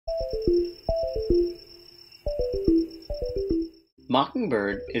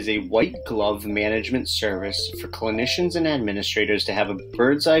Mocingbird is a white glove management service for clinicians and administrators to have a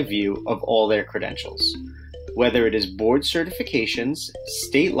bird's eye view of all their credentials. Whether it is board certifications,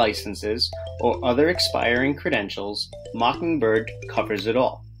 state licenses, or other expiring credentials, Mocingbird covers it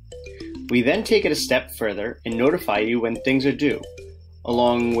all. We then take it a step further and notify you when things are due,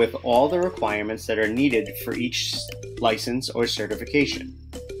 along with all the requirements that are needed for each license or certification.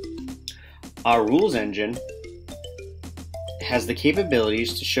 Our rules engine has the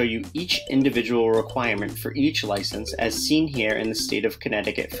capabilities to show you each individual requirement for each license as seen here in the state of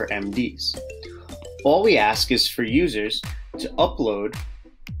Connecticut for MDs. All we ask is for users to upload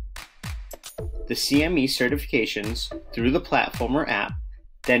the CME certifications through the platform or app,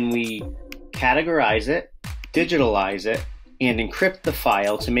 then we categorize it, digitalize it, and encrypt the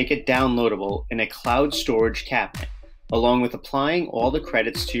file to make it downloadable in a cloud storage cabinet, along with applying all the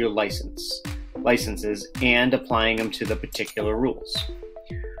credits to your licenses and applying them to the particular rules.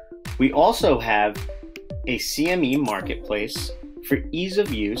 We also have a CME marketplace for ease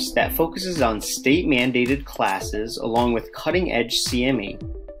of use that focuses on state-mandated classes along with cutting-edge CME.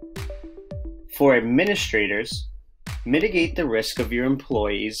 For administrators, mitigate the risk of your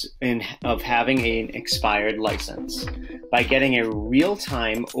employees of having an expired license by getting a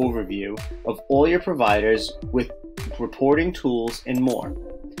real-time overview of all your providers with reporting tools and more.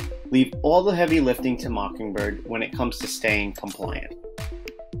 Leave all the heavy lifting to Mocingbird when it comes to staying compliant.